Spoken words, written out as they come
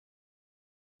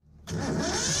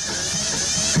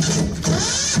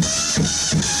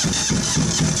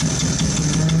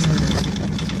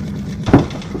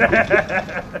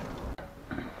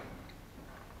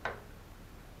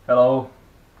Hello,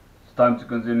 it's time to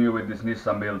continue with this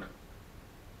Nissan build.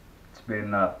 It's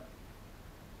been 9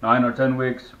 or 10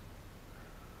 weeks.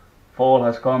 Fall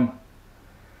has come.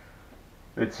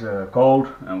 It's cold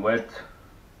and wet,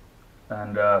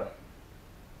 and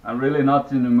I'm really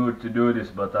not in the mood to do this,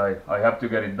 but I have to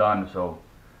get it done. So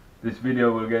this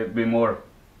video will be more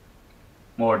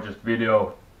just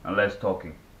video and less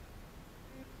talking.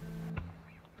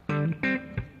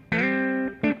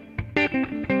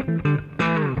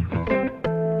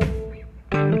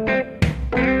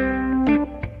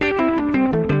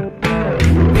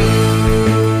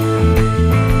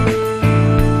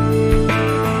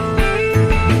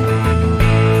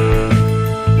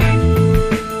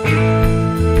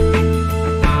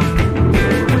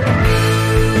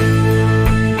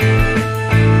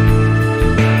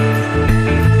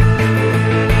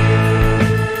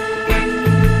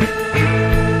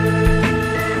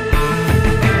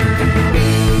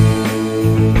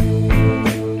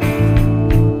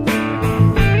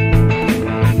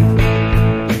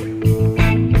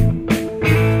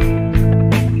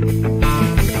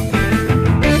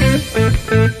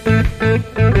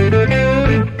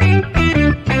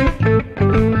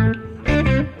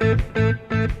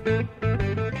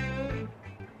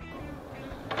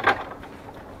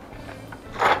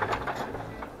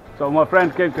 So my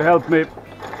friend came to help me.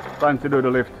 Time to do the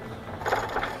lift.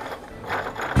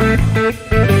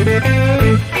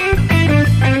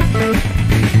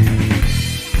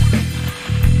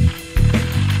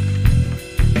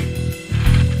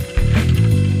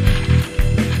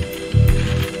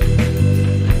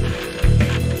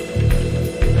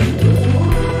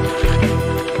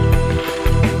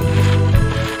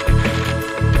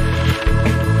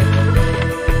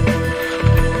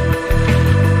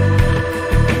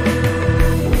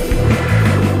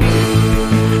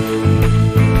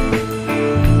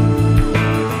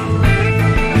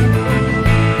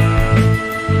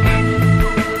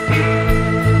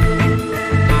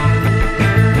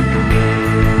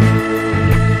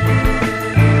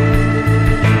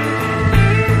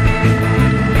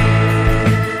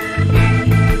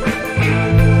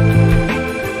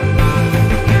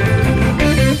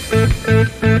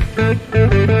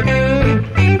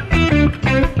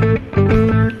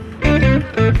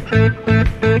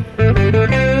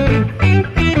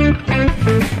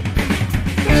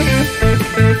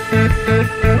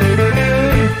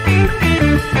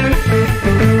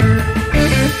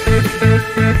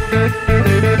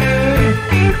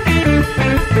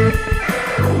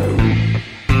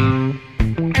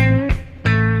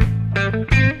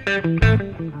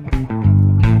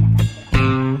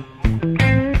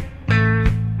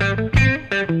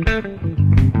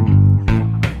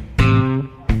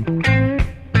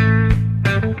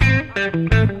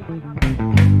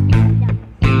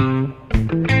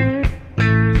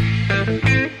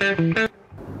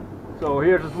 So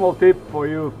here's a small tip for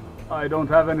you. I don't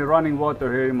have any running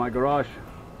water here in my garage,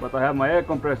 but I have my air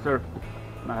compressor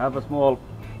and I have a small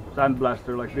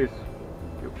sandblaster like this.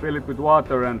 You fill it with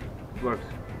water and it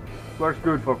works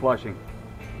good for flushing.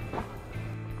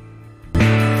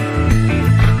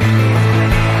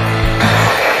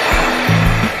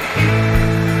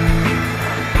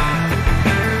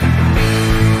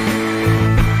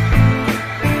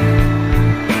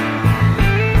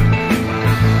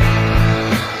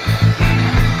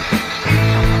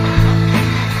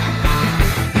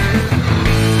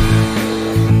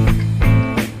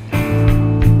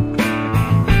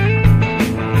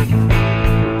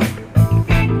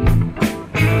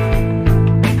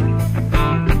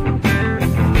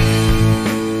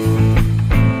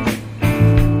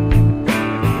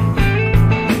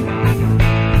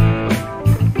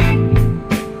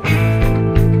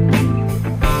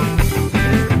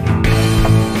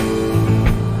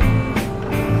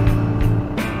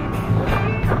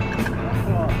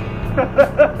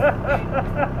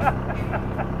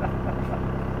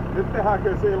 Nyt tehdään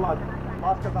kyllä sillä, että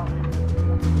lasketaan.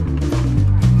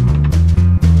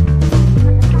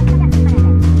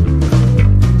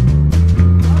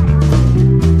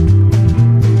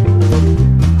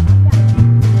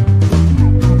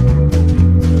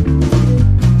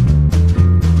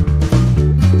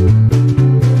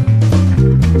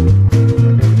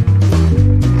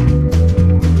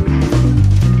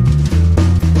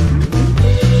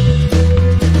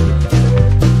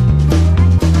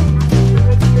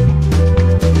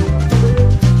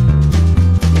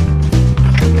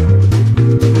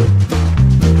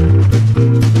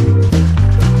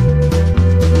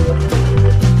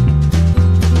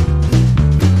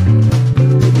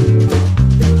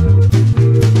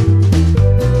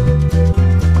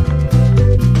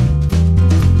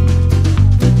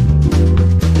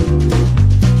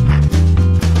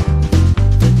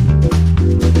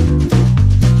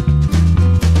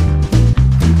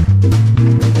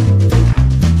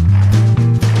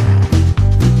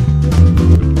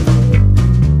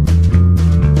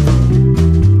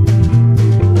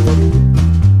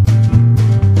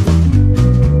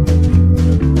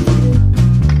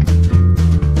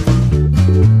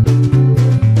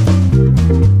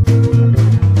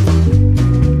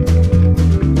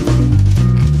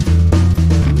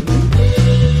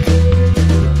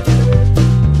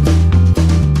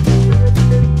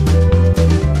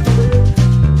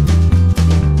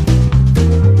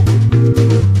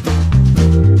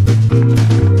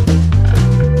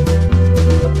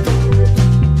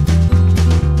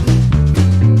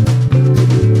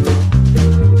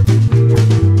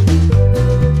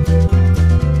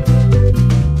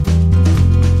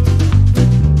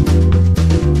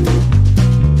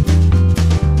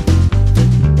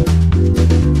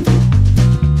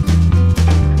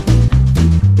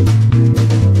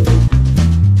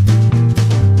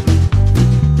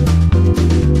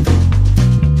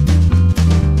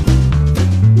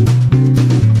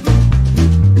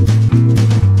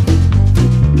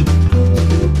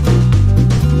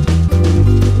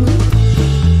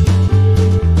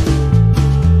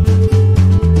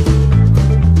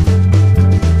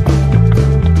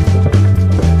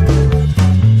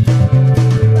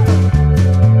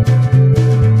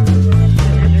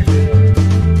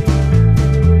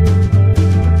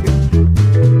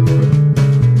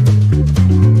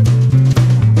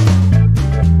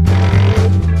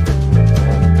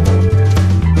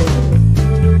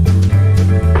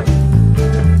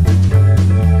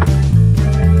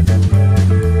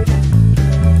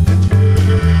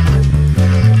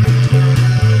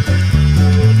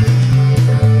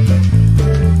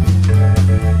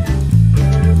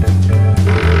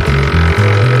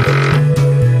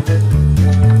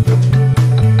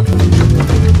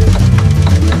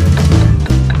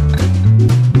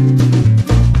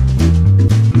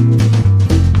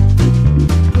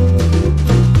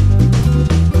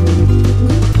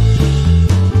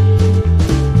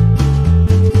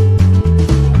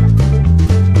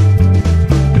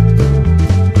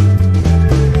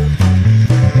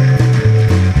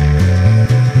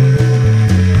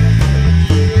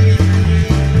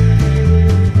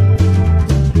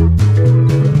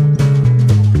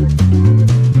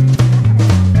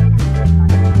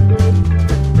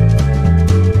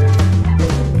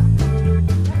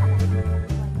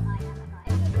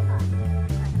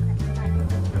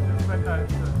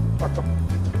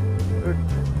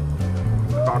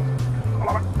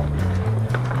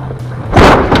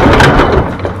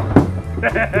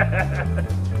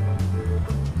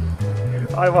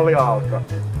 Aivan liian hauska.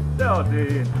 Se on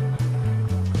siinä.